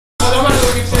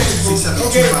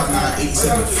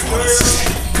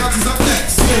372598746. County's up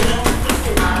next.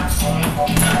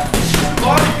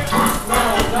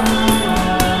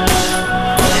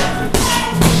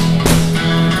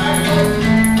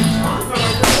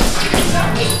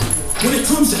 When it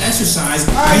comes to exercise,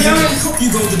 I can help you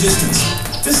go the distance.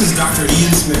 This is Dr.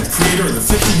 Ian Smith, creator of the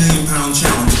 50 Million Pound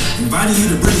Challenge, inviting you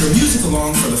to bring your music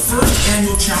along for the first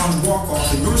annual challenge walk-off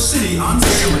in your city on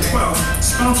September 12th,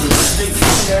 sponsored by State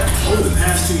Farm. Over the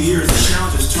past 2 years, the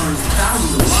challenge has turned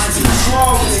thousands of lives into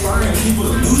inspiring people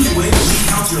to lose weight and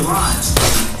recount your lives.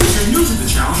 If you're new to the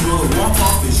challenge, well, the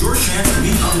walk-off is your chance to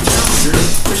meet other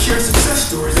challengers to share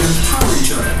success stories and empower each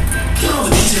other. Get all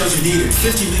the details you need at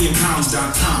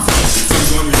 50millionpounds.com.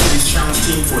 Join your city's challenge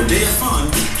team for a day of fun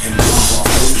and walk off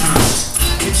those pounds.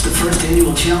 Catch the first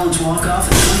annual challenge walk-off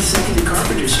at 22nd and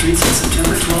Carpenter Streets on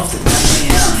September 12th at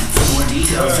 9 a.m. For more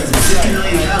details, visit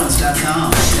 50millionpounds.com.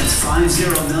 That's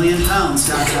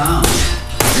 50millionpounds.com.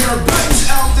 There are buttons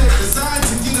out there designed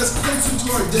to get us closer to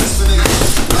our destination.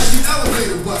 Like an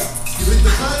elevator button. You hit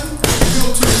the button, you go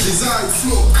to the desired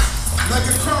floor. Like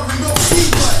a car remote key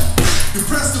button. You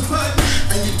press the button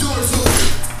and your door's open.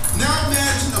 Now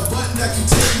imagine a button that can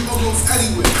take you almost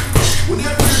anywhere.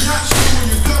 Whenever you're not sure where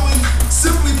you're going,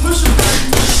 simply push a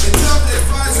button and tell the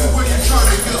advisor where you're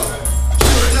trying to go.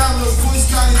 She'll download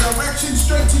voice-guided directions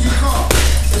straight to your car.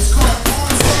 It's called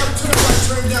OnStar Turn Right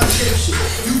Turn Navigation.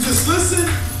 You just listen,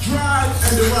 drive,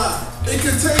 and arrive. It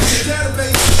contains a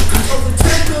database with over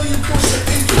 10 million points of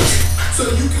interest.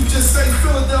 So you can just say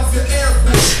Philadelphia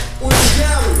Airport or the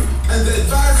gallery, and the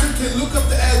advisor can look up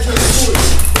the address for you.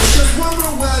 Just one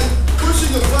more way,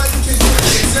 pushing a button can get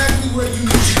you exactly where you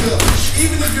need to go,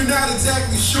 even if you're not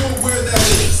exactly sure where that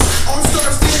is.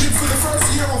 OnStar standard for the first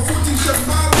year on 14 Chevy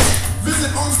models. Visit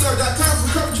OnStar.com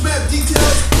for coverage map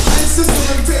details and system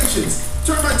limitations.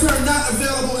 Turn by turn not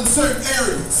available in certain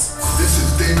areas. This is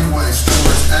David Weiss,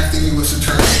 Stewart's acting U.S.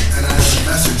 attorney, and I have a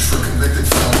message for convicted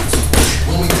felons.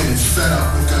 Wilmington is fed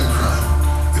up with gun crime.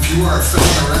 If you are a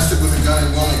felon arrested with a gun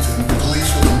in Wilmington, the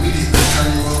police will immediately turn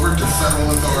you over to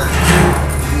federal authorities.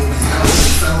 You will be held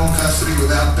in federal custody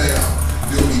without bail.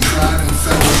 You will be tried in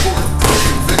federal court.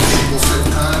 Convicted, you will serve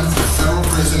time for federal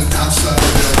prison outside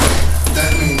of LA.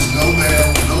 That means no bail,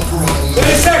 no parole, no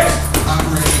bail.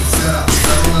 Operation Fed Up,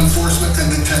 federal enforcement and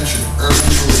detention, urban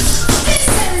police. This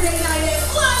Saturday night at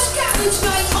Flush College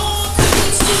Night, all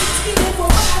college students get in for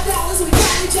 $5 with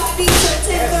college ID till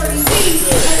 10:30 and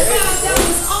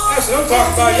 $5 off. That's what I'm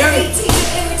talking about, young. 18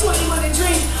 every 21 and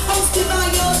drink. Hosted by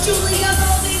yours truly, a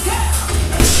golden girl.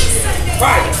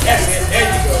 Right, that's it. There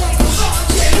you go.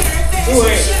 Go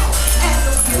ahead.